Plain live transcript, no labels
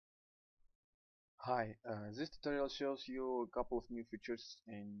Hi, this tutorial shows you a couple of new features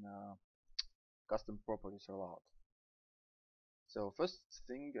in custom properties rollout. So first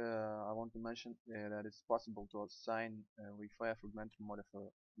thing I want to mention that it's possible to assign a RayFire Fragmenter modifier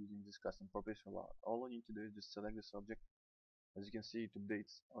using this custom properties rollout. All we need to do is just select this object. As you can see, it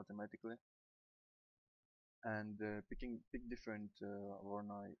updates automatically, and pick different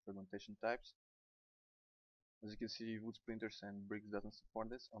Voronoi fragmentation types. As you can see, wood splinters and bricks doesn't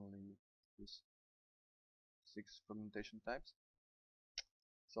support this, only this 6 fragmentation types.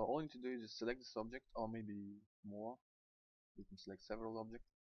 So all you need to do is just select this object, or maybe more. You can select several objects.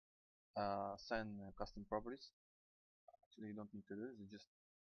 Assign custom properties. Actually, you don't need to do this. You just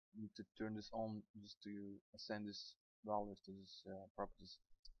need to turn this on just to assign this values to this properties.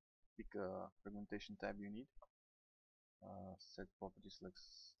 Pick a fragmentation type you need. Set properties like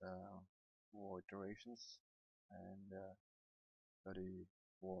 4 iterations and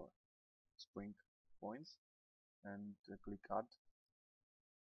 34 spring points, and click add.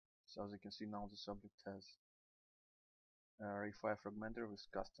 So as you can see now, this object has a RayFire Fragmenter with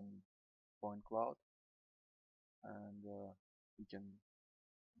custom point cloud, and we can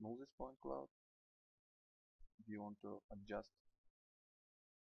move this point cloud if you want to adjust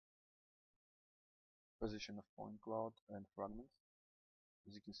position of point cloud and fragments.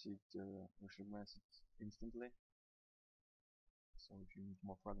 As you can see, it refragments it instantly. So if you need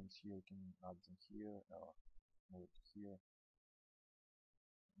more fragments here, you can add them here or move it here.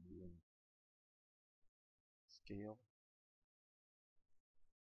 Even scale,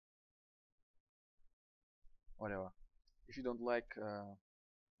 whatever. If you don't like,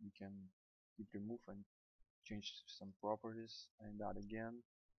 you can hit remove and change some properties and add again.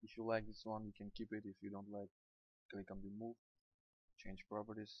 If you like this one, you can keep it. If you don't like, click on remove, change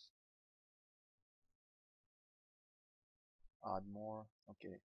properties, add more.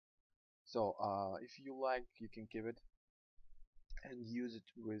 Okay. So if you like, you can keep it and use it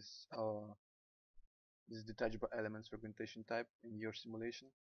with this detachable elements fragmentation type in your simulation.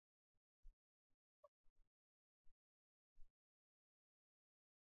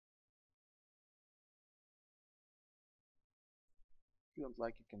 If you don't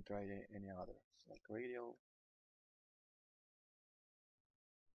like, you can try any other, like radial.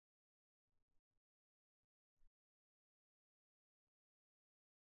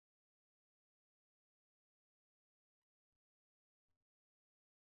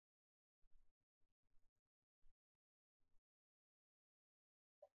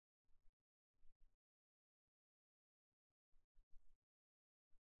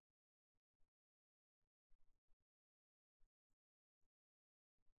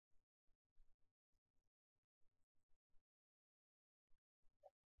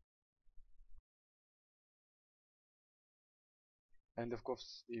 And of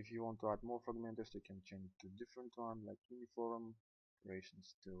course, if you want to add more fragmenters, you can change to different one, like uniform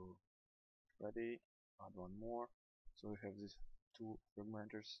operations to ready, add one more. So we have these 2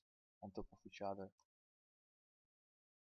 fragmenters on top of each other.